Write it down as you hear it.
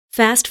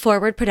Fast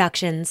Forward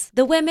Productions.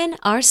 The women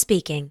are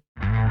speaking.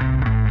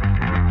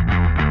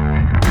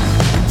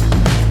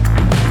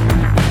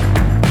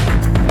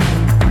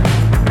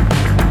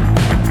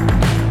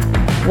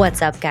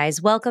 What's up,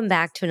 guys? Welcome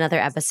back to another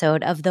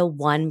episode of the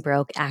One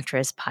Broke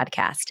Actress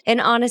podcast, an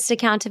honest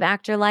account of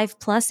actor life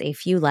plus a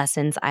few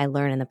lessons I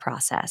learn in the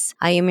process.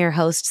 I am your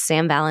host,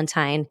 Sam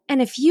Valentine,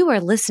 and if you are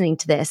listening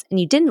to this and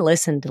you didn't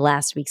listen to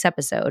last week's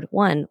episode,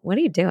 one, what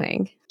are you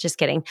doing? Just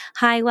kidding.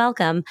 Hi,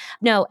 welcome.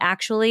 No,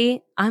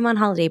 actually, I'm on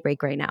holiday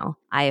break right now.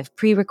 I have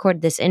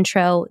pre-recorded this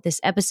intro. This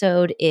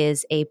episode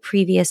is a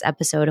previous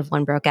episode of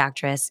One Broke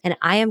Actress, and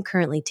I am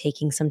currently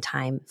taking some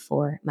time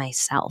for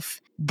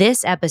myself.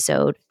 This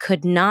episode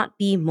could not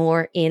be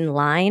more in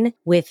line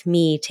with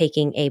me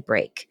taking a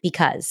break,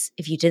 because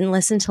if you didn't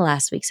listen to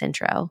last week's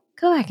intro,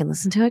 go back and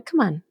listen to it. Come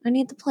on, I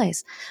need the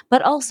plays.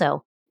 But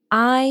also,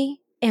 I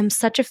am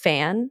such a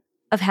fan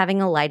of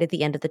having a light at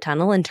the end of the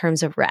tunnel in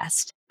terms of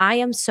rest. I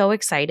am so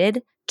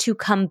excited to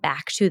come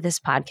back to this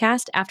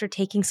podcast after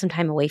taking some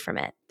time away from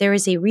it. There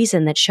is a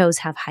reason that shows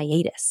have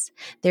hiatus.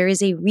 There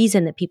is a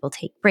reason that people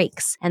take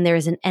breaks, and there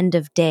is an end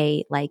of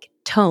day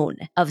tone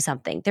of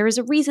something. There is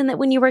a reason that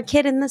when you were a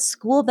kid and the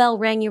school bell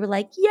rang, you were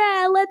like,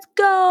 yeah, let's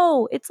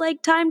go. It's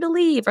time to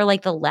leave. Or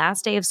the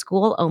last day of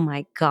school. Oh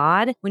my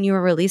God. When you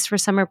were released for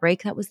summer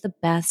break, that was the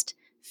best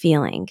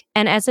feeling.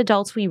 And as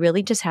adults, we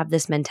really just have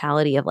this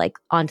mentality of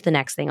on to the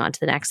next thing, on to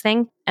the next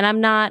thing. And I'm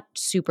not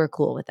super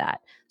cool with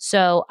that.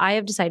 So I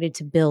have decided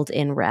to build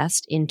in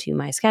rest into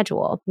my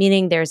schedule,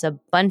 meaning there's a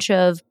bunch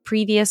of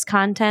previous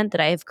content that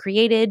I have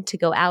created to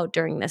go out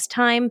during this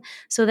time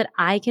so that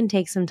I can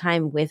take some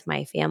time with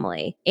my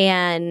family.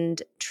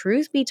 And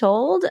truth be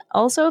told,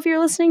 also, if you're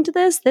listening to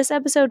this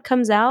episode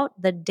comes out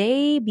the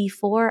day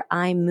before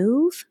I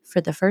move for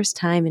the first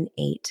time in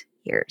 8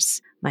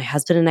 years. My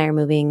husband and I are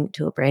moving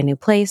to a brand new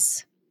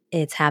place.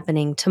 It's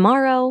happening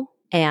tomorrow,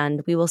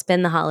 and we will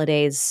spend the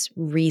holidays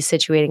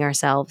resituating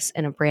ourselves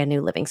in a brand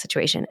new living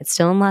situation. It's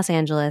still in Los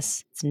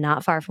Angeles. It's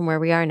not far from where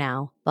we are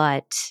now,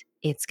 but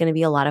it's going to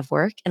be a lot of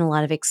work and a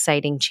lot of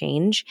exciting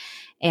change.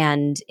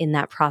 And in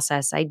that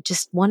process, I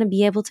just want to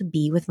be able to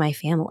be with my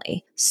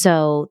family.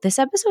 So this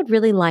episode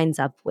really lines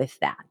up with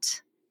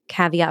that.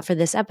 Caveat for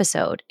this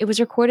episode, it was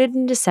recorded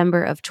in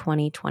December of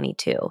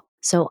 2022.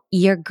 So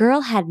your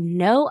girl had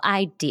no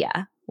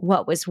idea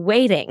what was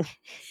waiting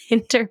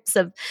in terms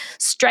of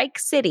Strike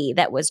City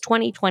that was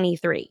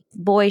 2023.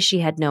 Boy, she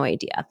had no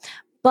idea.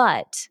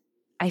 But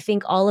I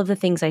think all of the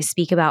things I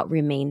speak about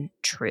remain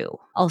true.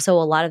 Also,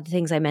 a lot of the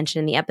things I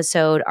mentioned in the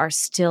episode are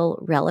still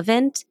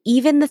relevant.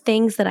 Even the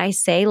things that I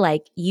say,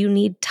 you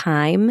need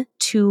time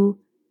to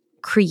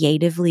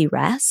creatively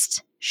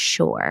rest,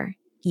 sure.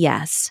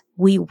 Yes,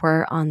 we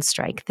were on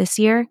strike this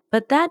year,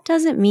 but that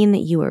doesn't mean that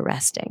you were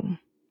resting.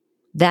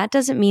 That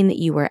doesn't mean that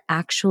you were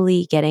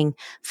actually getting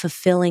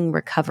fulfilling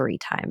recovery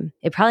time.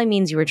 It probably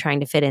means you were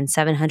trying to fit in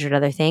 700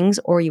 other things,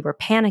 or you were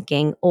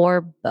panicking,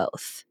 or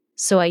both.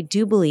 So I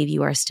do believe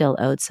you are still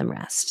owed some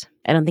rest.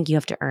 I don't think you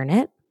have to earn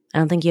it. I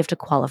don't think you have to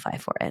qualify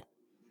for it.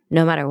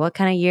 No matter what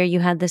kind of year you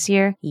had this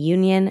year,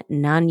 union,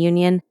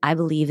 non-union, I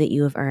believe that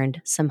you have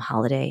earned some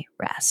holiday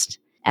rest.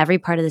 Every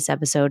part of this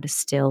episode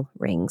still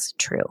rings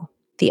true.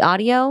 The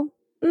audio,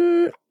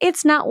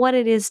 it's not what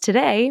it is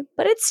today,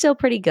 but it's still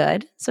pretty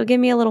good. So give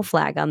me a little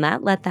flag on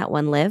that. Let that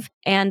one live.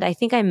 And I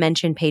think I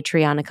mentioned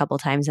Patreon a couple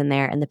times in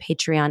there, and the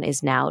Patreon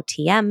is now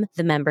TM,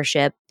 the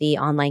membership, the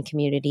online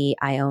community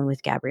I own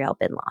with Gabrielle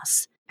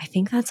Binloss. I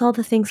think that's all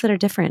the things that are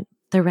different.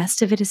 The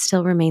rest of it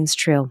still remains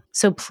true.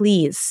 So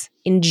please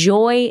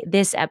enjoy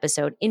this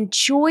episode.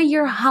 Enjoy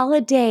your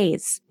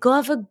holidays. Go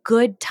have a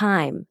good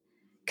time,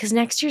 because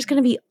next year's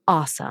going to be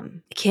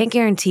awesome. I can't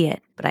guarantee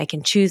it, but I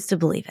can choose to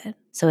believe it.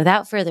 So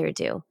without further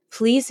ado,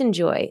 please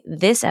enjoy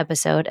this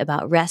episode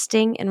about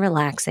resting and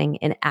relaxing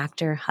in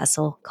actor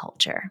hustle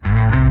culture.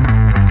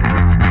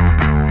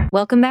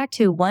 Welcome back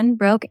to One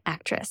Broke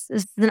Actress.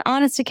 This is an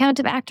honest account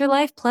of actor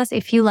life plus a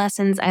few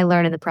lessons I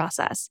learned in the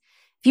process.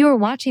 If you are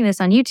watching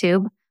this on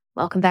YouTube,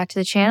 welcome back to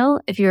the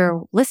channel. If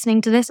you're listening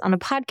to this on a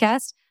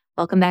podcast,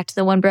 welcome back to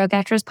the One Broke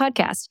Actress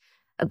podcast.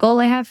 A goal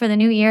I have for the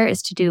new year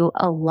is to do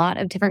a lot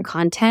of different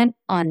content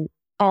on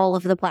all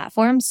of the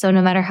platforms. So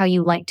no matter how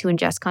you like to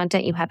ingest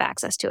content, you have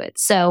access to it.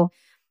 So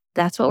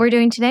that's what we're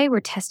doing today. We're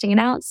testing it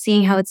out,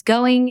 seeing how it's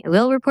going. I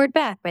will report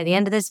back by the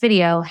end of this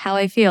video how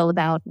I feel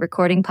about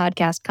recording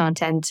podcast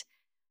content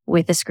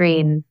with a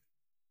screen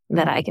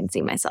that I can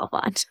see myself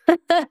on.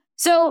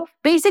 So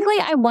basically,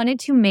 I wanted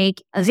to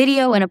make a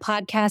video and a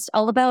podcast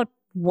all about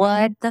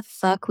what the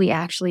fuck we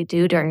actually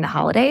do during the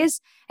holidays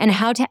and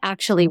how to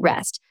actually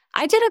rest.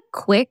 I did a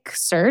quick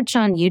search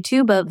on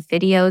YouTube of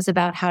videos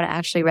about how to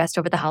actually rest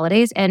over the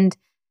holidays, and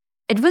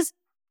it was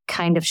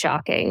kind of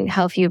shocking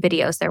how few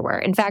videos there were.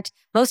 In fact,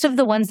 most of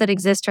the ones that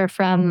exist are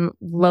from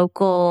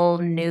local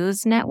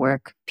news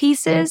network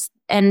pieces,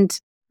 and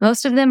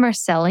most of them are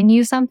selling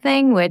you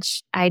something,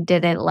 which I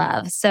didn't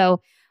love. So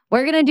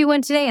we're going to do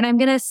one today, and I'm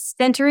going to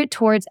center it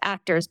towards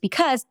actors,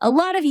 because a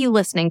lot of you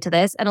listening to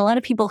this and a lot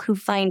of people who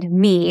find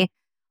me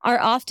are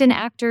often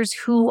actors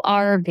who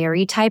are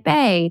very type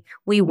A.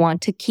 We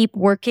want to keep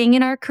working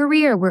in our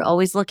career. We're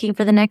always looking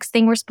for the next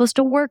thing we're supposed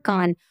to work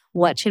on.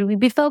 What should we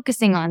be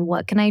focusing on?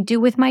 What can I do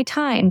with my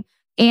time?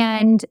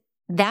 And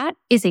that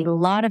is a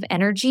lot of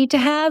energy to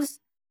have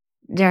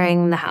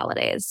during the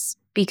holidays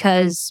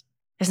because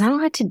there's not a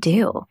lot to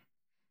do.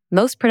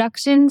 Most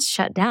productions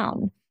shut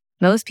down.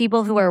 Most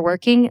people who are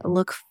working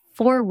look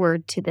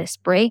forward to this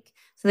break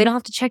so they don't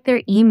have to check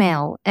their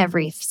email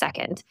every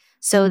second,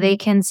 so they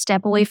can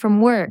step away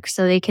from work,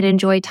 so they can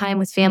enjoy time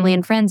with family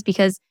and friends.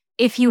 Because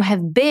if you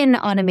have been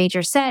on a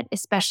major set,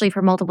 especially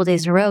for multiple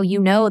days in a row, you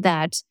know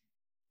that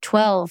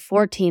 12,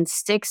 14,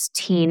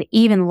 16,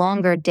 even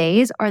longer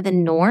days are the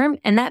norm.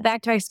 And that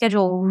back-to-back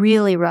schedule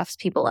really roughs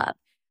people up.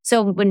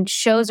 So when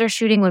shows are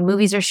shooting, when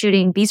movies are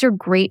shooting, these are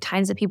great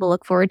times that people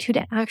look forward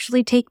to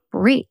actually take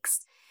breaks.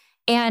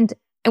 And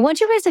I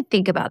want you guys to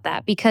think about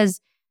that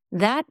because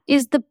that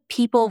is the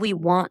people we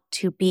want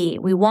to be.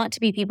 We want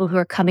to be people who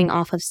are coming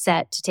off of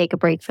set to take a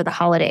break for the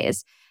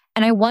holidays.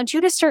 And I want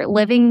you to start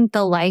living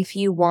the life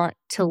you want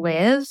to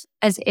live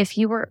as if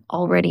you were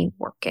already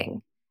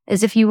working,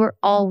 as if you were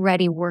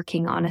already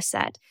working on a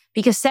set.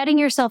 Because setting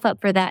yourself up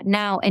for that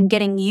now and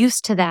getting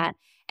used to that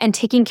and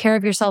taking care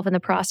of yourself in the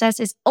process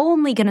is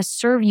only going to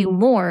serve you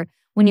more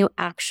when you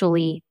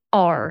actually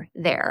are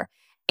there.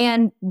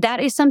 And that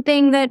is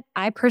something that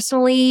I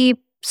personally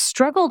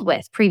struggled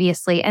with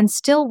previously and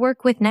still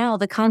work with now,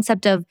 the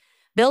concept of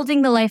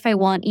building the life I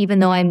want, even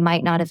though I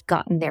might not have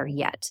gotten there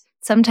yet.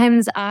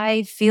 Sometimes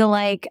I feel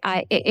like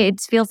it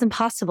feels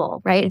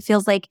impossible, right? It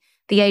feels like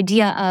the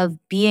idea of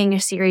being a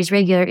series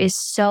regular is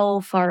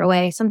so far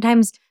away.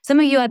 Sometimes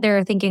some of you out there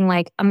are thinking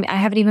like, I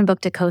haven't even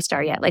booked a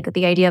co-star yet. Like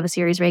the idea of a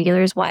series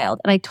regular is wild.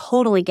 And I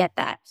totally get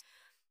that.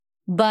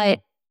 But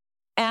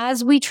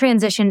as we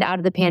transitioned out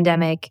of the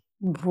pandemic,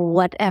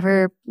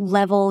 whatever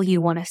level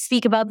you want to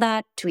speak about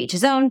that, to each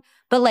his own.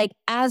 But like,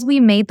 as we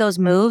made those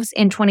moves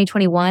in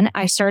 2021,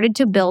 I started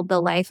to build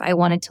the life I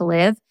wanted to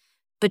live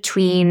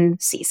between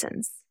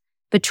seasons,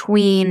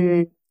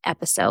 between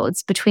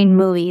episodes, between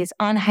movies,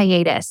 on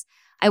hiatus.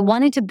 I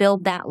wanted to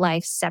build that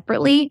life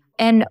separately.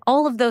 And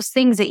all of those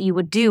things that you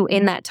would do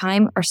in that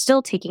time are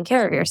still taking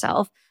care of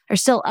yourself, are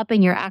still up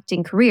in your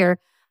acting career.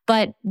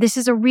 But this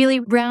is a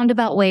really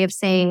roundabout way of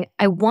saying,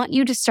 I want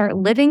you to start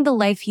living the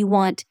life you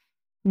want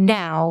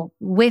now,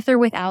 with or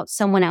without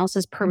someone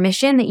else's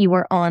permission that you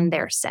are on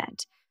their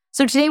set.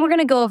 So today we're going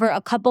to go over a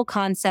couple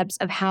concepts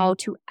of how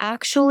to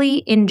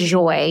actually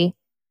enjoy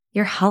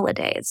your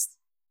holidays,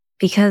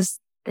 because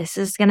this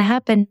is going to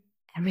happen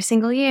every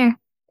single year.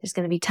 There's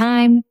going to be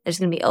time, there's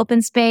going to be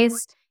open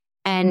space.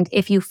 And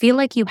if you feel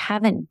like you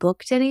haven't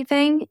booked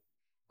anything,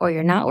 or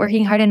you're not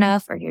working hard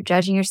enough, or you're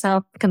judging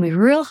yourself, it can be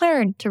real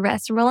hard to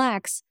rest and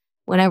relax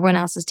when everyone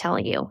else is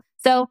telling you.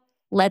 So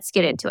let's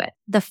get into it.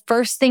 The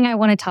first thing I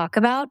want to talk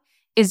about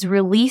is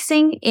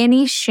releasing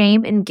any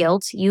shame and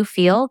guilt you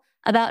feel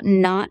about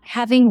not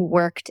having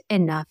worked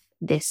enough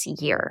this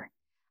year.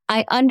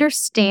 I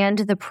understand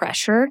the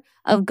pressure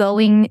of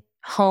going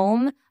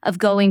home, of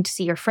going to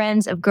see your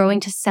friends, of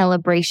going to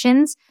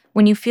celebrations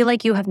when you feel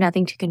like you have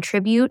nothing to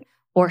contribute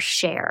or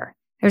share.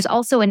 There's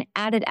also an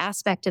added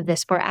aspect of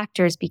this for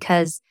actors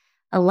because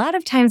a lot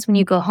of times when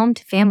you go home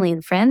to family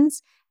and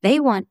friends, they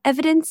want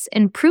evidence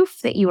and proof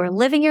that you are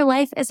living your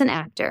life as an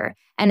actor.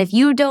 And if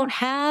you don't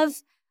have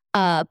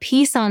a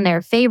piece on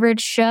their favorite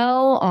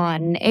show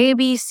on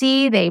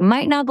ABC, they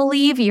might not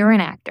believe you're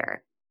an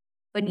actor.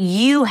 But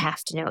you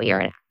have to know you're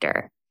an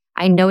actor.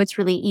 I know it's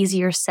really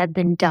easier said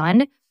than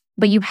done,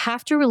 but you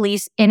have to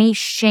release any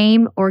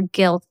shame or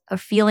guilt or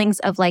feelings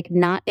of like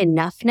not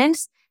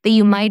enoughness that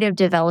you might have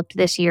developed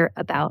this year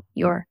about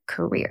your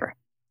career.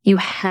 You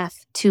have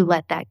to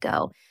let that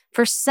go.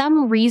 For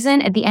some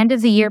reason, at the end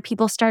of the year,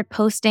 people start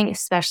posting,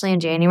 especially in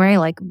January,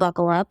 like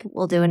buckle up,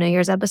 we'll do a New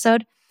Year's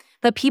episode.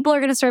 But people are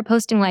going to start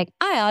posting like,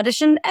 I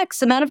auditioned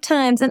X amount of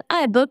times and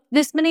I booked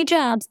this many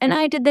jobs and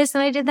I did this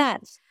and I did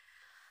that.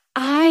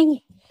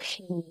 I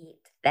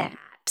hate that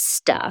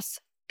stuff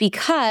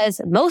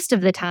because most of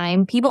the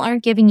time, people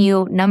aren't giving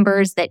you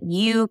numbers that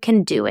you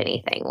can do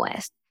anything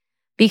with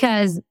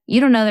because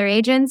you don't know their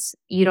agents,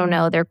 you don't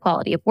know their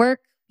quality of work,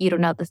 you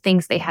don't know the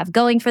things they have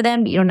going for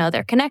them, you don't know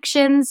their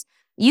connections.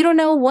 You don't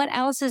know what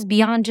else is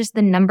beyond just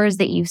the numbers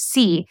that you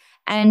see.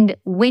 And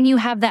when you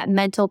have that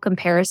mental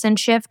comparison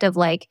shift of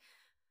like,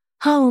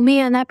 oh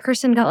man, that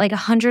person got like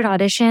 100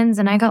 auditions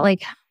and I got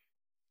like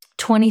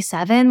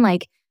 27,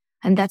 like,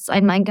 and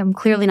I'm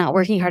clearly not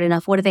working hard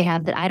enough. What do they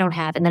have that I don't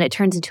have? And then it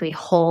turns into a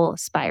whole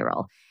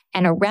spiral.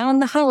 And around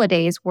the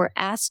holidays, we're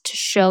asked to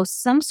show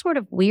some sort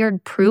of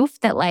weird proof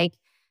that like,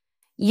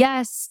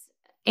 yes,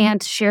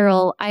 Aunt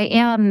Cheryl, I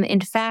am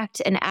in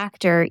fact an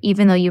actor,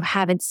 even though you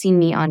haven't seen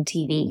me on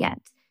TV yet.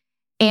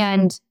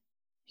 And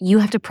you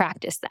have to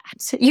practice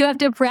that. You have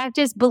to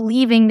practice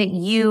believing that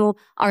you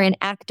are an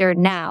actor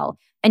now.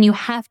 And you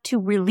have to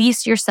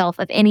release yourself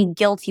of any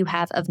guilt you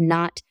have of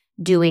not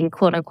doing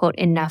quote unquote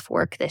enough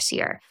work this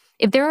year.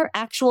 If there are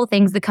actual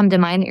things that come to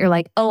mind that you're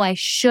like, oh, I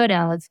should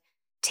have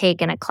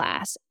taken a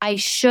class. I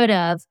should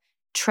have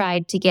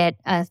tried to get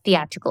a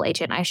theatrical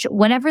agent.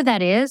 Whatever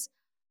that is,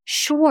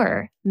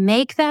 sure,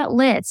 make that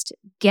list,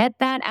 get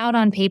that out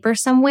on paper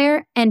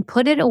somewhere and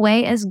put it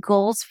away as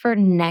goals for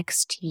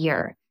next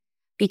year.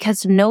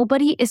 Because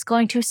nobody is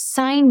going to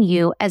sign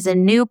you as a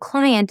new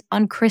client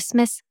on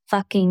Christmas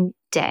fucking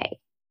Day.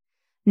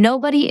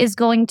 Nobody is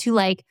going to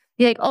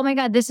be like, oh my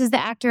God, this is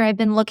the actor I've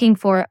been looking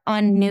for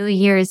on New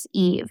Year's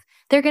Eve.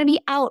 They're going to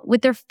be out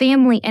with their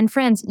family and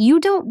friends. You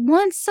don't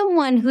want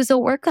someone who's a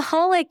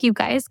workaholic, you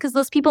guys, because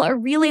those people are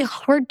really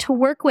hard to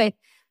work with.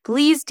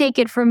 Please take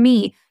it from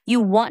me. You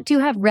want to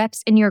have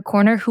reps in your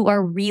corner who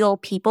are real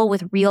people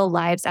with real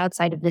lives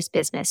outside of this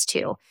business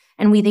too.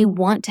 And they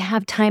want to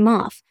have time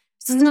off.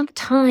 This is not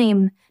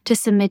time to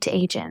submit to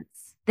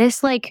agents.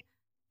 This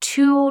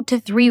 2 to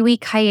 3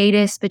 week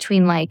hiatus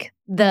between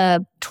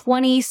the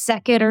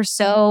 22nd or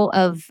so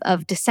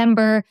of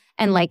December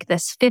and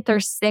this 5th or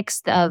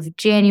 6th of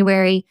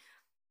January,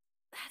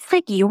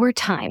 that's your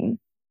time.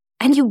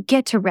 And you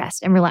get to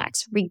rest and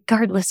relax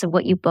regardless of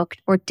what you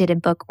booked or didn't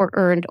book or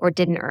earned or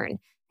didn't earn.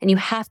 And you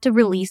have to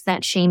release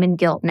that shame and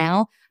guilt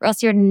now, or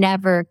else you're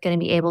never going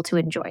to be able to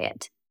enjoy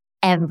it,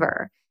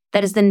 ever.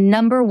 That is the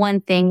number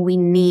one thing we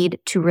need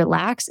to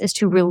relax, is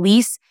to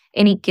release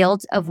any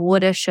guilt of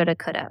woulda, shoulda,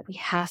 coulda. We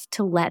have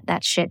to let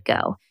that shit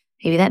go.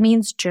 Maybe that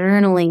means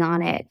journaling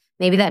on it.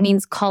 Maybe that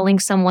means calling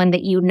someone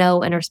that you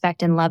know and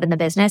respect and love in the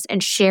business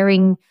and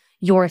sharing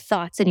your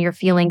thoughts and your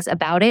feelings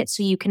about it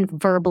so you can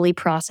verbally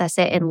process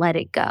it and let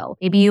it go.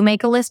 Maybe you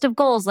make a list of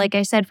goals, like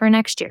I said, for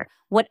next year.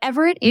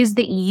 Whatever it is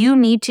that you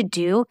need to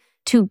do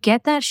to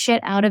get that shit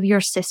out of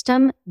your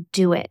system,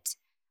 do it.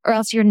 Or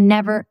else you're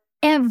never,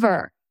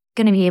 ever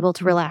going to be able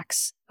to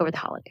relax over the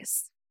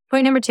holidays.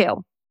 Point number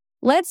 2,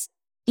 let's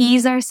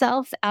ease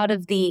ourselves out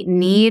of the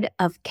need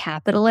of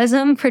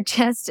capitalism for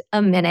just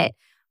a minute.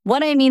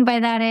 What I mean by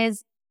that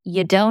is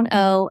you don't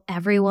owe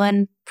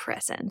everyone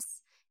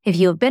presents. If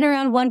you have been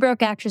around One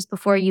Broke Actress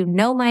before, you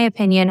know my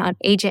opinion on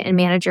agent and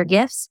manager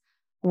gifts.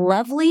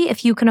 Lovely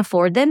if you can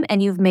afford them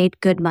and you've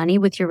made good money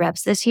with your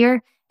reps this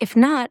year. If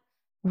not,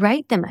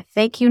 write them a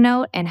thank you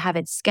note and have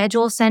it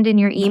scheduled, send in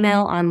your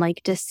email on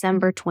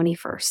December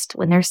 21st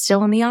when they're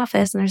still in the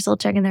office and they're still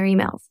checking their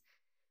emails.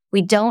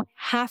 We don't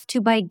have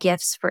to buy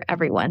gifts for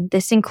everyone.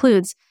 This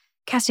includes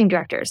casting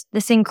directors.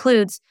 This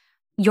includes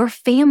your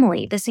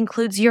family. This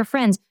includes your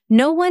friends.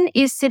 No one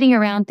is sitting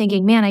around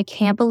thinking, man, I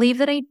can't believe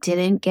that I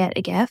didn't get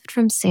a gift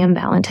from Sam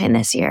Valentine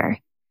this year.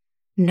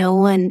 No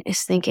one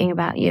is thinking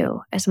about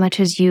you as much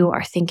as you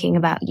are thinking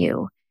about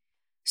you.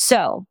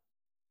 So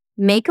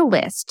make a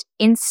list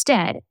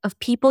instead of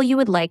people you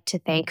would like to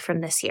thank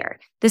from this year.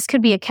 This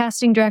could be a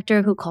casting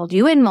director who called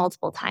you in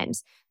multiple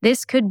times.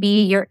 This could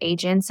be your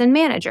agents and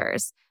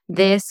managers.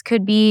 This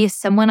could be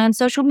someone on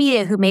social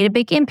media who made a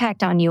big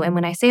impact on you. And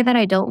when I say that,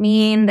 I don't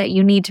mean that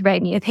you need to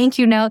write me a thank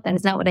you note. That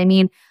is not what I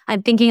mean.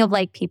 I'm thinking of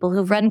people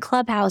who've run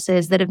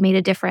clubhouses that have made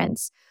a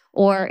difference.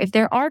 Or if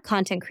there are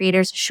content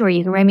creators, sure,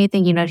 you can write me a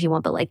thank you note if you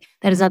want, but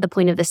that is not the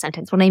point of this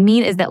sentence. What I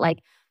mean is that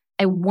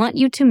I want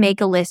you to make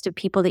a list of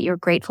people that you're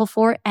grateful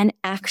for and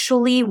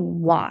actually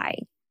why.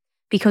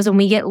 Because when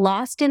we get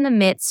lost in the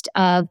midst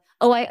of,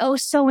 oh, I owe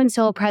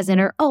so-and-so a present,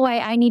 or oh,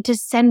 I need to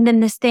send them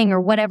this thing, or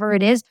whatever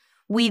it is,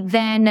 we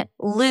then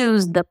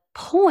lose the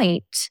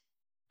point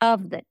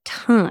of the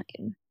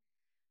time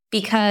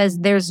because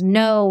there's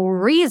no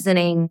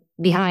reasoning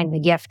behind the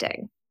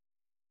gifting.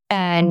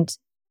 And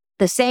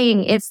the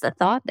saying, it's the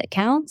thought that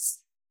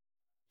counts,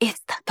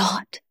 it's the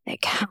thought that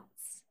counts.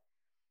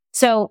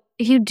 So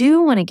if you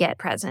do want to get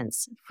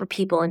presents for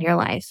people in your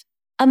life,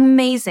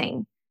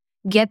 amazing.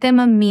 Get them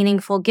a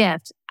meaningful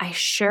gift. I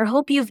sure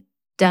hope you've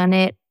done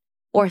it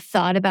or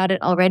thought about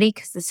it already,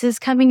 because this is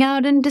coming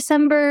out in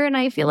December and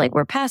I feel like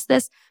we're past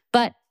this.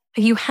 But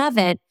if you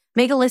haven't,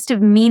 make a list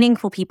of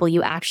meaningful people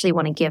you actually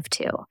want to give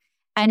to.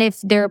 And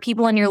if there are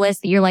people on your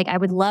list that you're I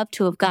would love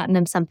to have gotten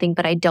them something,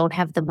 but I don't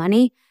have the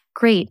money,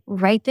 great.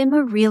 Write them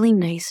a really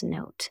nice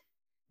note.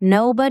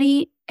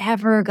 Nobody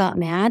ever got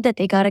mad that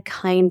they got a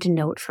kind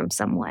note from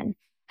someone.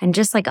 And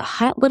just a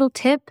hot little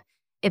tip,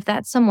 if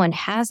that someone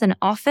has an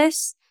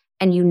office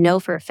and you know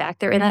for a fact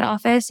they're in that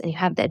office and you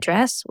have the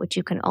address, which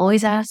you can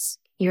always ask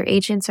your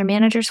agents or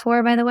managers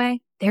for, by the way,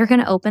 they're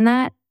going to open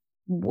that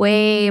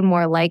way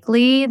more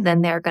likely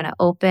than they're going to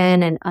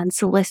open an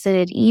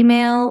unsolicited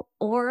email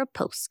or a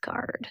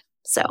postcard.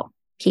 So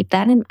keep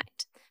that in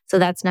mind. So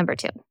that's number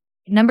 2.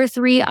 Number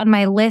 3 on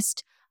my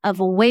list of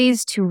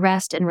ways to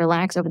rest and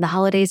relax over the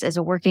holidays as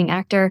a working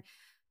actor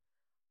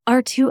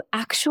are to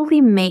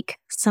actually make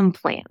some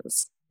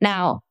plans.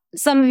 Now,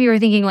 some of you are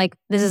thinking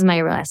this is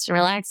my rest and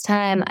relax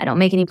time. I don't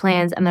make any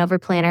plans. I'm an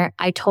overplanner.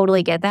 I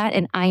totally get that.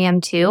 And I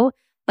am too.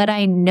 But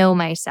I know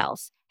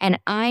myself. And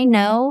I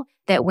know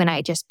that when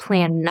I just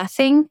plan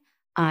nothing,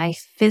 I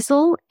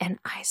fizzle and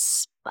I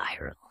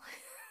spiral.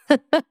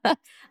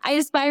 I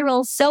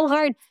spiral so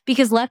hard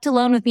because left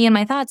alone with me and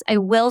my thoughts, I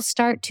will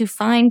start to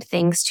find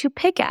things to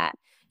pick at.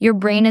 Your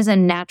brain is a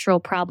natural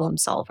problem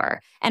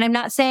solver. And I'm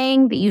not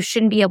saying that you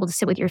shouldn't be able to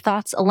sit with your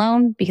thoughts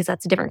alone because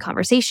that's a different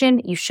conversation.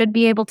 You should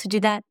be able to do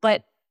that.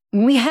 But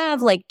we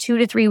have like 2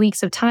 to 3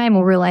 weeks of time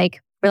where we're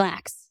like,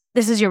 relax.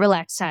 This is your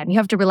relaxed time. You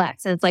have to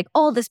relax. And it's like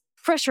all this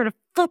pressure to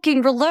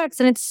fucking relax.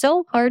 And it's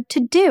so hard to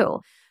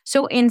do.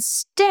 So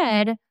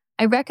instead,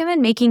 I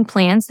recommend making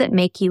plans that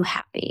make you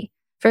happy.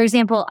 For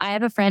example, I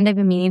have a friend I've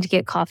been meaning to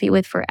get coffee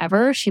with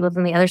forever. She lives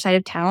on the other side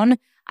of town.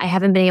 I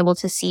haven't been able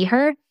to see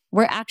her.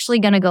 We're actually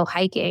going to go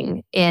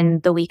hiking in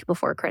the week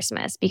before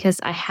Christmas because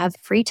I have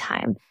free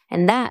time.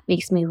 And that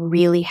makes me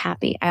really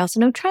happy. I also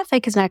know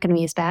traffic is not going to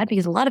be as bad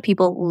because a lot of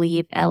people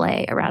leave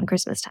LA around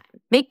Christmas time.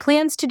 Make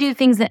plans to do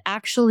things that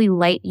actually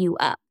light you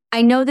up.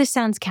 I know this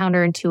sounds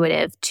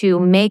counterintuitive to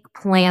make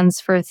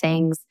plans for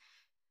things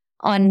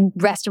on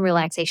rest and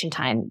relaxation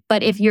time.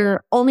 But if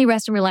your only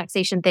rest and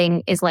relaxation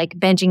thing is like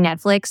binging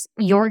Netflix,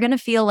 you're going to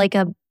feel like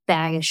a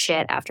bag of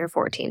shit after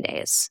 14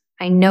 days.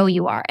 I know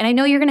you are. And I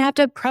know you're going to have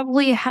to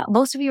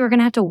most of you are going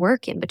to have to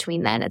work in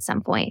between then at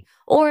some point.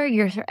 Or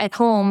you're at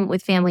home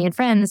with family and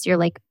friends. You're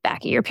like back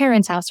at your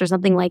parents' house or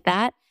something like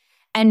that.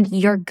 And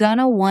you're going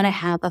to want to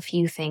have a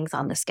few things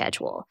on the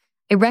schedule.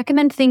 I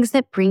recommend things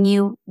that bring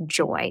you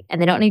joy.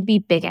 And they don't need to be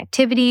big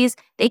activities.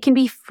 They can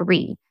be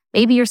free.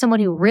 Maybe you're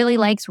someone who really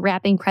likes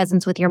wrapping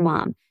presents with your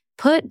mom.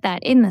 Put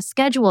that in the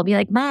schedule. Be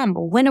like, Mom,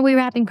 when are we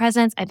wrapping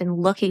presents? I've been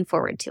looking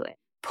forward to it.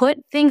 Put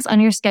things on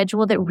your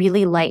schedule that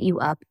really light you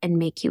up and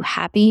make you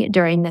happy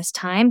during this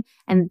time.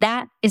 And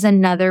that is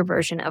another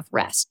version of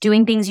rest,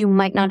 doing things you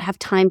might not have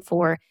time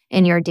for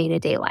in your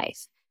day-to-day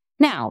life.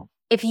 Now,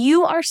 if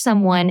you are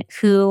someone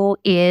who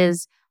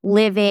is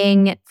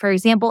living, for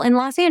example, in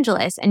Los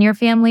Angeles and your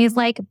family is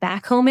like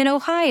back home in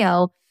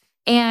Ohio,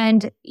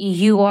 and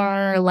you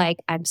are like,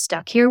 I'm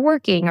stuck here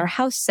working or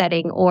house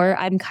setting, or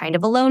I'm kind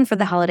of alone for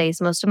the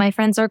holidays. Most of my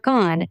friends are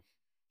gone.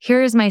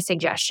 Here's my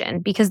suggestion,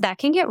 because that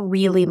can get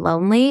really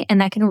lonely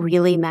and that can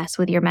really mess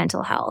with your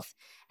mental health.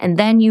 And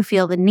then you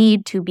feel the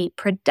need to be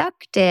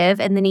productive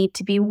and the need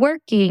to be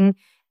working,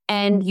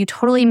 and you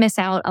totally miss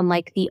out on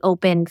like the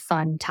open,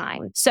 fun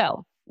time.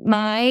 So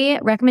my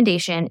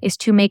recommendation is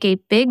to make a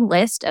big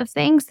list of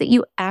things that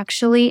you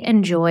actually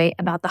enjoy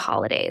about the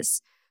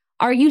holidays.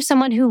 Are you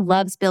someone who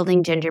loves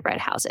building gingerbread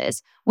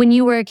houses? When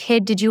you were a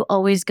kid, did you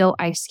always go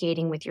ice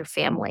skating with your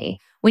family?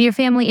 When your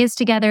family is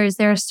together, is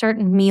there a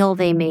certain meal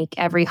they make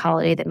every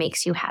holiday that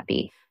makes you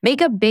happy?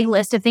 Make a big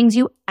list of things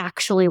you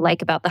actually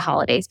like about the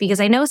holidays, because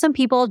I know some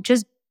people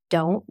just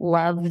don't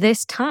love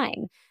this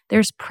time.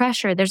 There's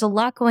pressure. There's a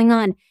lot going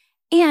on.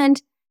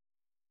 And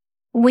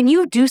when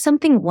you do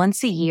something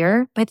once a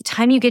year, by the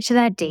time you get to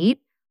that date,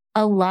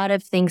 a lot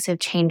of things have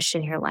changed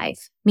in your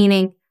life,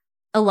 meaning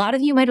a lot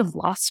of you might have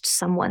lost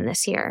someone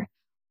this year,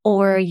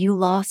 or you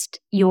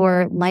lost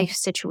your life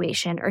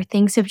situation, or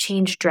things have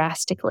changed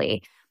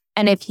drastically.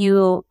 And if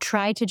you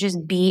try to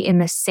just be in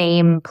the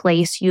same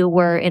place you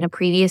were in a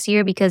previous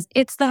year because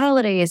it's the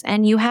holidays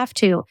and you have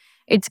to,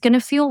 it's going to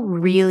feel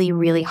really,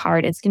 really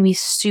hard. It's going to be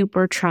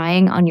super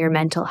trying on your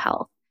mental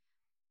health.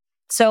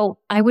 So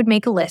I would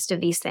make a list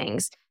of these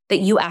things that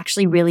you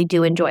actually really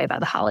do enjoy about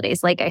the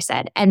holidays, like I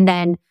said, and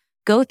then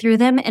go through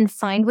them and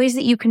find ways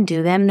that you can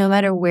do them no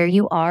matter where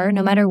you are,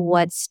 no matter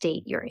what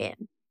state you're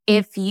in.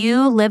 If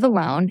you live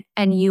alone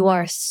and you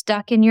are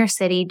stuck in your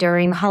city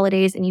during the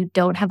holidays and you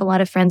don't have a lot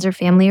of friends or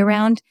family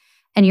around,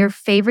 and your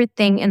favorite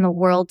thing in the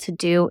world to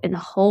do in the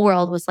whole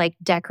world was like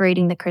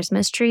decorating the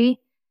Christmas tree,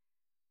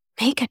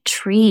 make a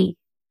tree.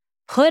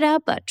 Put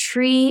up a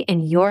tree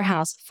in your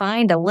house.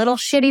 Find a little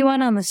shitty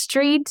one on the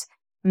street.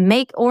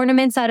 Make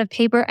ornaments out of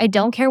paper. I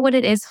don't care what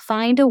it is.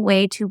 Find a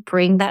way to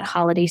bring that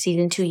holiday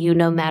season to you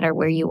no matter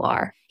where you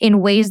are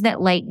in ways that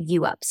light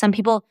you up. Some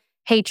people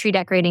hate tree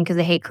decorating because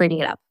they hate cleaning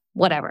it up.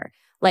 Whatever.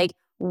 Like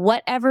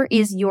whatever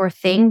is your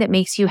thing that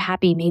makes you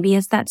happy. Maybe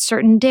it's that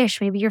certain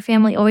dish. Maybe your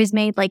family always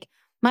made, like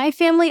my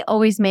family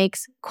always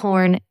makes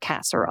corn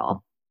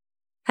casserole.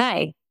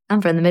 Hi,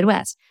 I'm from the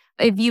Midwest.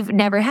 If you've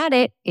never had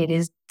it, it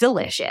is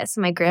delicious.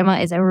 My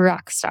grandma is a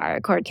rock star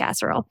at corn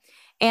casserole.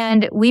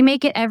 And we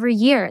make it every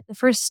year. The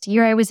first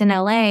year I was in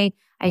LA,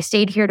 I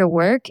stayed here to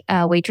work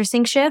a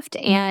waitressing shift,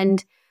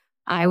 and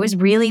I was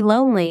really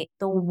lonely.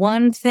 The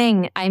one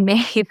thing I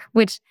made,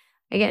 which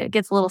again, it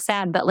gets a little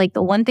sad, but like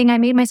the one thing I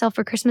made myself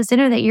for Christmas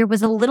dinner that year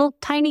was a little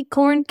tiny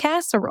corn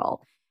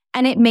casserole.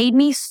 And it made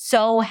me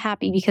so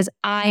happy because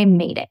I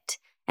made it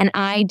and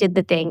I did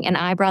the thing and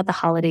I brought the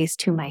holidays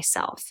to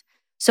myself.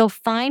 So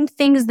find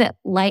things that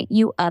light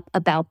you up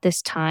about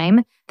this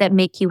time that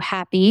make you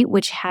happy,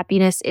 which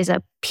happiness is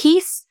a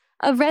piece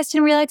of rest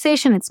and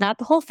relaxation. It's not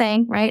the whole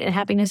thing, right? And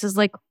happiness is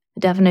like,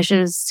 the definition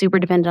is super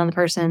dependent on the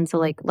person. So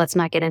like, let's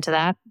not get into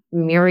that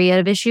myriad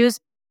of issues.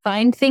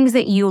 Find things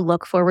that you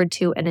look forward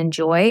to and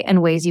enjoy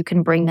and ways you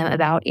can bring them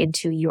about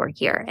into your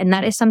year. And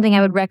that is something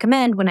I would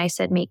recommend when I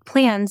said make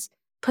plans.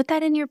 Put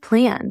that in your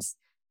plans.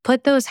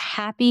 Put those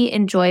happy,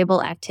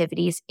 enjoyable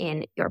activities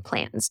in your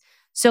plans.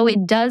 So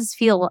it does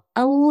feel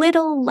a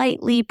little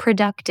lightly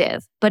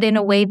productive, but in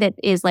a way that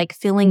is like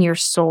filling your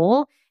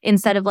soul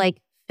instead of like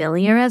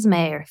filling your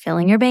resume or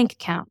filling your bank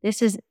account.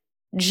 This is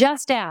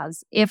just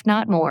as, if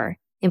not more,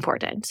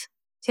 important.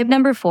 Tip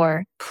number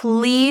 4,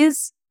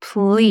 please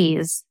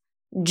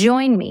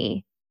join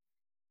me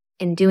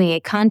in doing a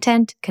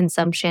content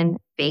consumption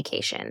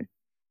vacation.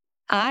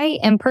 I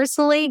am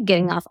personally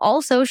getting off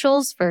all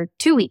socials for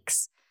 2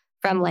 weeks.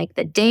 From like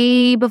the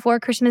day before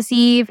Christmas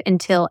Eve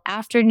until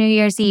after New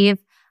Year's Eve,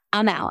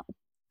 I'm out.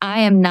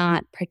 I am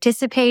not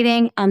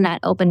participating. I'm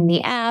not opening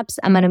the apps.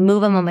 I'm going to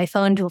move them on my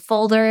phone to a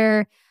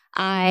folder.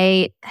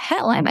 I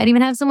might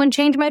even have someone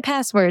change my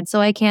password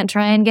so I can't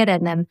try and get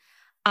in them.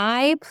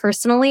 I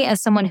personally,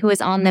 as someone who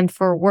is on them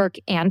for work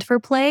and for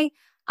play,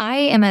 I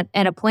am at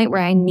a point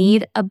where I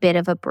need a bit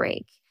of a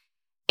break.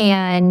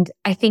 And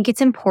I think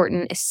it's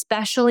important,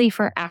 especially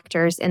for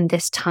actors in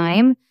this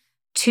time,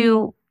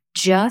 to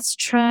just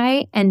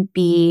try and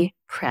be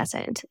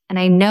present. And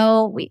I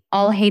know we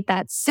all hate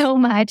that so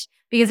much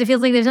because it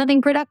feels like there's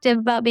nothing productive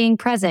about being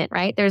present,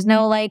 right? There's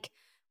no like,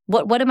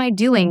 what am I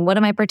doing? What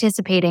am I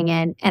participating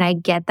in? And I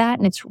get that.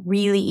 And it's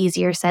really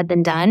easier said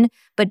than done.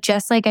 But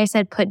just like I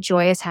said, put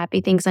joyous,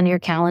 happy things on your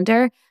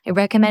calendar. I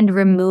recommend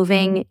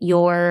removing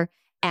your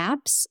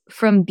apps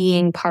from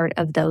being part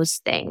of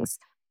those things.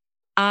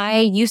 I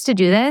used to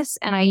do this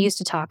and I used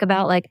to talk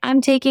about like,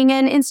 I'm taking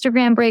an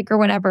Instagram break or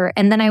whatever.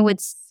 And then I would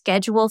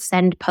schedule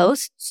send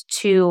posts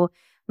to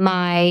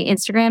my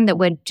Instagram that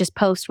would just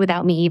post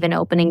without me even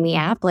opening the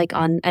app, like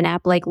on an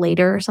app like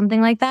Later or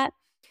something like that.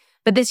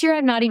 But this year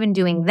I'm not even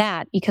doing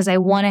that because I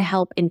want to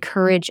help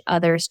encourage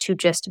others to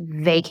just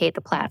vacate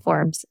the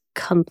platforms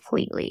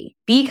completely.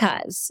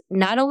 Because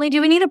not only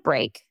do we need a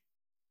break,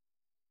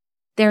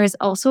 there is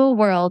also a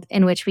world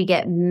in which we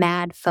get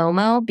mad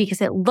FOMO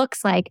because it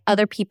looks like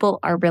other people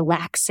are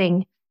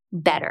relaxing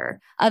better.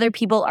 Other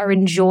people are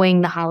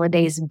enjoying the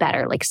holidays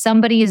better. Like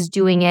somebody is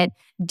doing it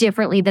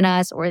differently than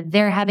us, or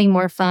they're having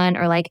more fun,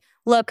 or like,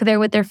 look, they're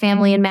with their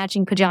family in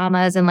matching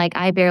pajamas and like,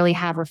 I barely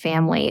have a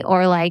family,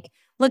 or like,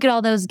 look at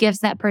all those gifts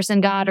that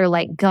person got, or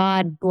like,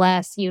 God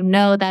bless,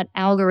 that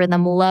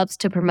algorithm loves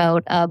to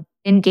promote a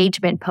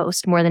engagement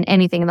post more than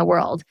anything in the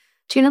world.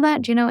 Do you know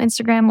that? Do you know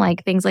Instagram,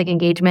 like things like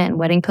engagement and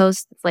wedding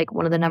posts? It's like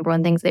one of the number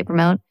one things they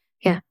promote.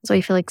 Yeah. So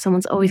you feel like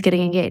someone's always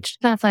getting engaged.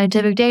 It's not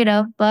scientific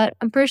data, but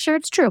I'm pretty sure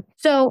it's true.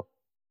 So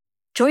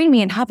join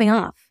me in hopping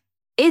off.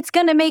 It's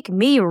going to make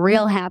me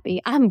real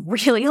happy. I'm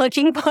really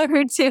looking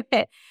forward to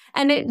it.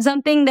 And it's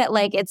something that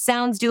like, it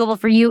sounds doable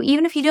for you.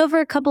 Even if you do it for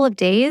a couple of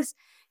days,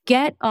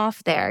 get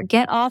off there.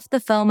 Get off the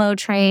FOMO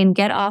train.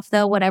 Get off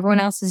the what everyone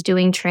else is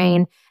doing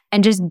train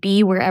and just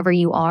be wherever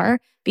you are,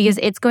 because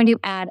it's going to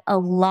add a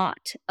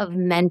lot of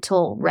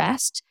mental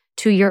rest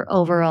to your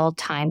overall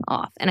time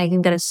off. And I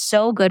think that is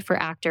so good for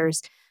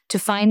actors to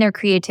find their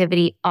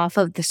creativity off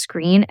of the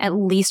screen, at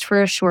least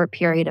for a short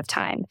period of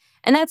time.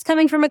 And that's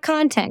coming from a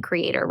content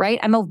creator, right?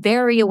 I'm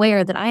very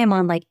aware that I am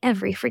on like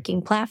every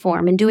freaking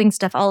platform and doing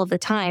stuff all of the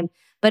time,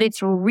 but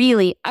it's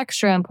really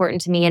extra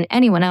important to me and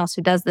anyone else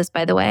who does this,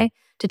 by the way,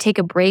 to take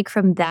a break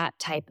from that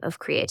type of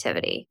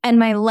creativity. And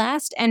my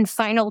last and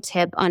final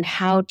tip on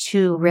how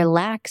to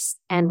relax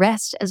and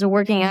rest as a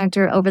working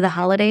actor over the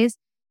holidays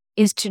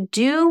is to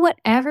do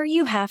whatever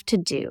you have to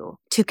do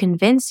to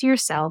convince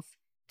yourself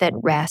that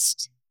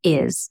rest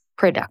is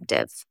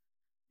productive.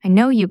 I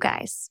know you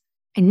guys.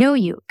 I know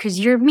you because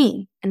you're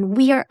me and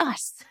we are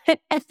us.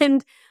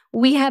 And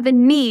we have a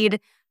need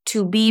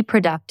to be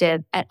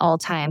productive at all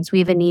times. We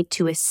have a need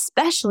to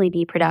especially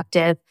be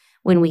productive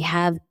when we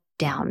have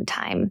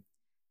downtime.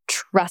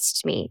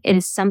 Trust me, it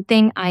is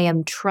something I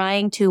am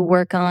trying to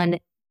work on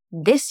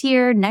this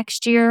year,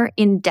 next year,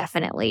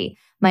 indefinitely.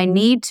 My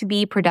need to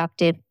be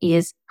productive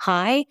is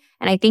high.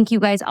 And I think you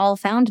guys all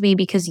found me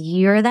because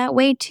you're that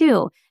way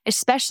too,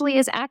 especially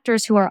as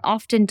actors who are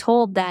often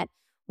told that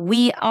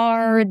we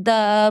are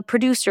the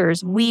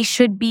producers. We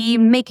should be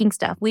making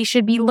stuff. We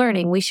should be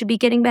learning. We should be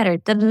getting better.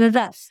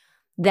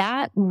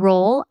 That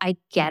role, I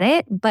get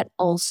it, but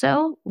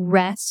also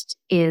rest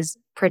is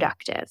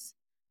productive.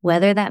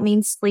 Whether that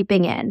means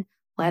sleeping in,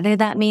 whether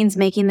that means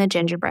making the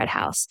gingerbread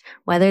house,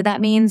 whether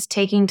that means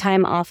taking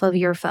time off of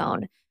your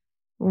phone,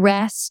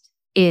 rest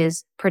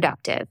is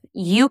productive.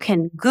 You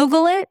can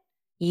Google it.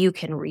 You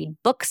can read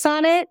books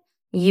on it.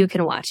 You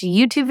can watch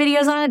YouTube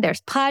videos on it.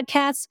 There's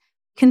podcasts.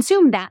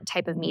 Consume that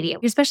type of media,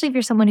 especially if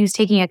you're someone who's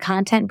taking a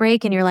content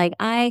break and you're like,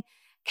 I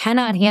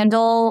cannot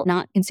handle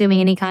not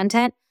consuming any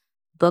content.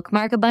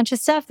 Bookmark a bunch of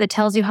stuff that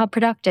tells you how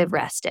productive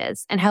rest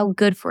is and how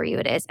good for you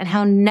it is and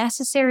how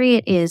necessary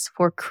it is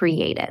for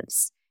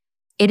creatives.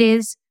 It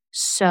is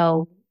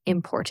so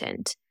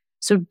important.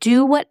 So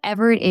do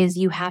whatever it is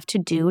you have to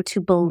do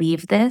to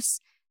believe this,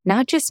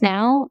 not just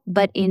now,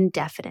 but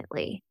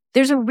indefinitely.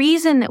 There's a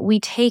reason that we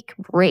take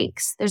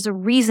breaks. There's a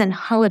reason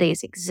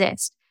holidays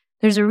exist.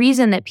 There's a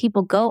reason that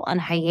people go on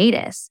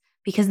hiatus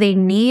because they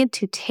need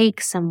to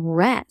take some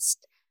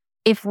rest.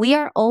 If we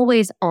are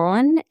always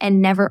on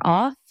and never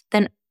off,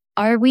 then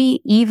are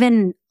we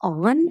even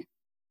on?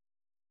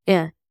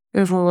 Yeah, it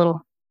was a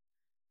little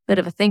bit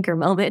of a thinker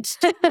moment.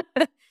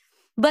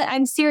 But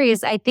I'm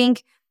serious. I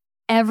think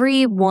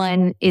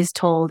everyone is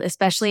told,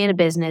 especially in a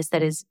business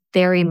that is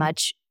very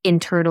much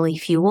internally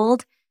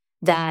fueled,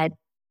 that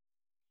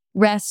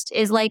rest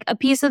is like a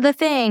piece of the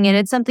thing and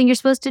it's something you're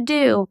supposed to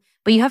do.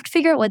 But you have to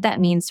figure out what that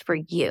means for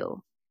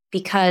you.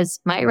 because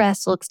my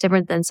rest looks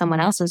different than someone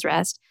else's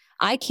rest.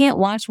 I can't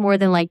watch more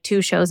than like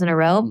 2 shows in a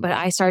row, but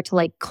I start to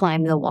like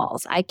climb the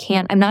walls.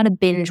 I'm not a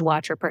binge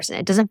watcher person.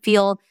 It doesn't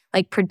feel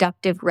like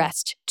productive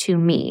rest to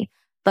me.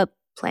 But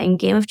playing a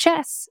game of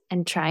chess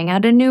and trying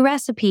out a new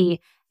recipe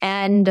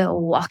and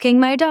walking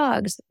my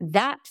dogs,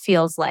 that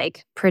feels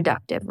like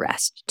productive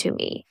rest to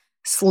me.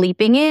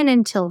 Sleeping in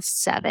until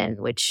 7,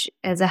 which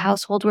as a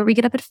household where we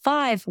get up at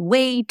 5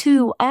 way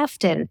too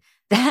often,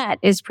 that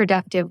is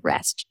productive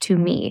rest to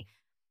me.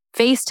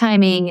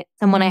 FaceTiming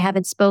someone I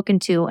haven't spoken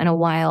to in a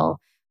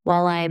while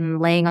I'm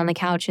laying on the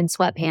couch in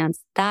sweatpants,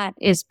 that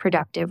is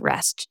productive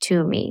rest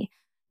to me.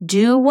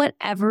 Do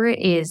whatever it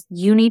is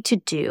you need to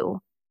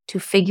do to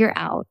figure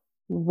out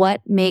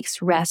what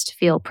makes rest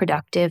feel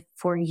productive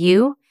for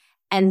you.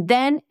 And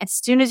then as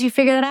soon as you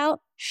figure that out,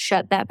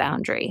 shut that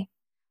boundary.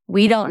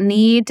 We don't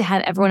need to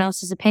have everyone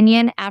else's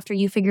opinion after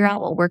you figure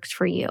out what works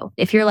for you.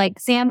 If you're like,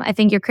 Sam, I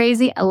think you're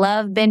crazy. I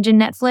love binging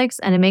Netflix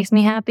and it makes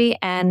me happy.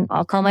 And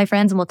I'll call my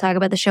friends and we'll talk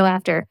about the show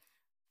after.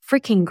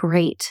 Freaking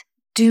great.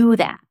 Do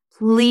that.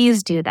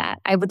 Please do that.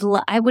 I would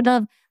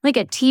love like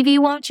a TV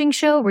watching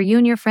show where you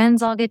and your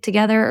friends all get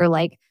together or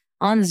like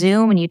on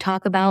Zoom and you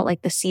talk about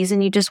like the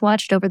season you just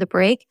watched over the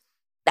break.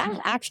 That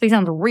actually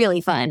sounds really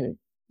fun.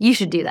 You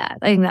should do that.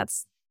 I think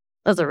that's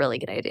a really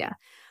good idea.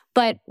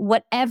 But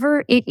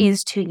whatever it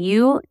is to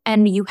you,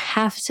 and you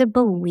have to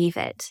believe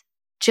it.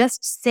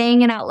 Just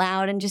saying it out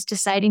loud and just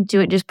deciding to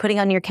do it, just putting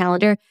on your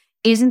calendar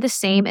isn't the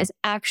same as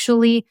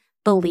actually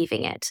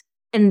believing it.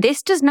 And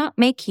this does not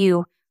make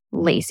you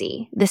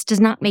lazy. This does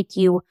not make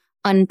you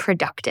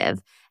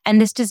unproductive.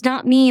 And this does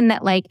not mean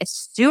that like as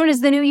soon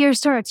as the new year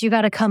starts, you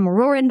got to come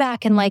roaring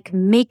back and like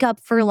make up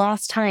for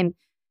lost time.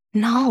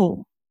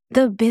 No,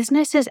 the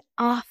business is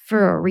off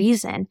for a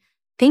reason.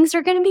 Things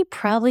are going to be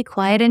probably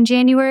quiet in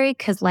January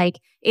because like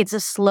it's a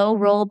slow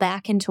roll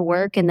back into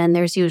work. And then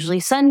there's usually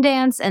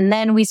Sundance. And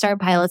then we start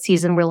pilot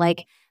season where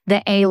like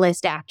the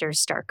A-list actors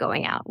start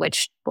going out,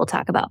 which we'll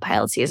talk about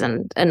pilot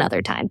season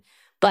another time.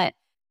 But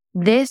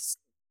this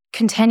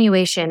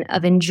continuation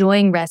of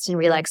enjoying rest and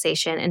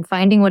relaxation and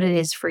finding what it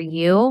is for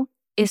you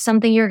is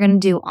something you're going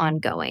to do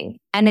ongoing.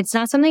 And it's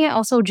not something I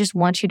also just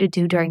want you to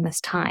do during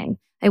this time.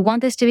 I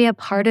want this to be a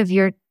part of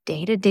your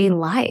day-to-day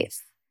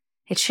life.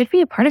 It should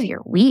be a part of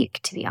your week,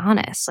 to be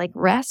honest. Like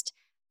rest,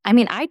 I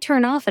mean, I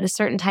turn off at a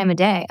certain time of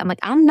day. I'm like,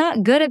 I'm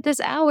not good at this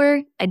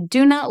hour. I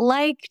do not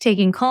like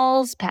taking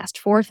calls past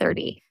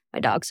 4:30. My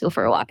dogs go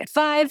for a walk at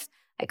 5.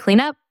 I clean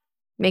up,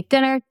 make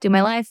dinner, do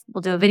my life.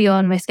 We'll do a video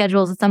on my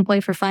schedules at some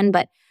point for fun.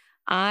 But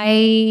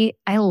I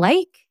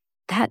like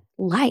that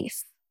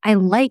life. I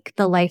like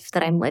the life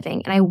that I'm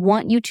living. And I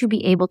want you to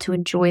be able to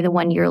enjoy the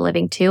one you're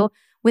living too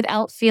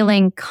without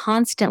feeling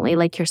constantly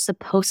like you're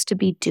supposed to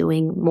be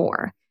doing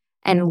more.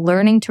 And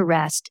learning to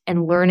rest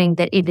and learning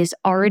that it is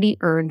already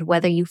earned,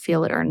 whether you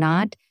feel it or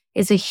not,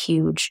 is a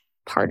huge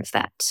part of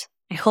that.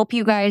 I hope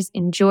you guys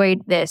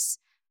enjoyed this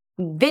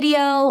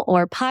video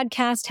or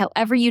podcast,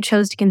 however you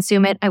chose to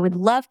consume it. I would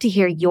love to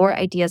hear your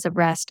ideas of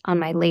rest on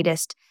my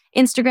latest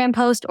Instagram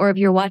post, or if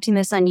you're watching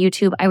this on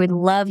YouTube, I would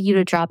love you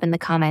to drop in the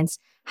comments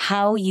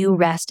how you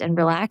rest and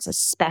relax,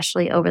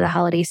 especially over the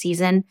holiday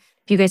season.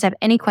 If you guys have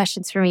any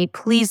questions for me,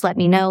 please let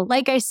me know.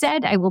 Like I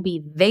said, I will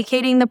be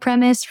vacating the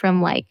premise from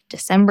like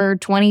December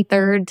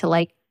 23rd to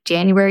like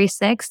January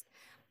 6th.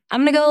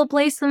 I'm going to go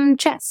play some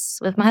chess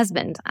with my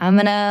husband. I'm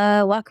going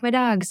to walk my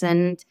dogs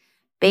and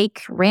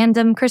bake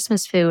random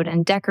Christmas food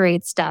and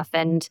decorate stuff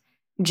and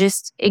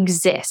just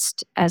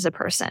exist as a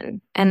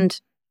person.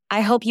 And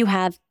I hope you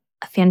have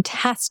a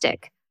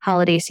fantastic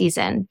holiday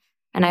season.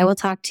 And I will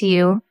talk to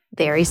you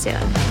very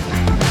soon.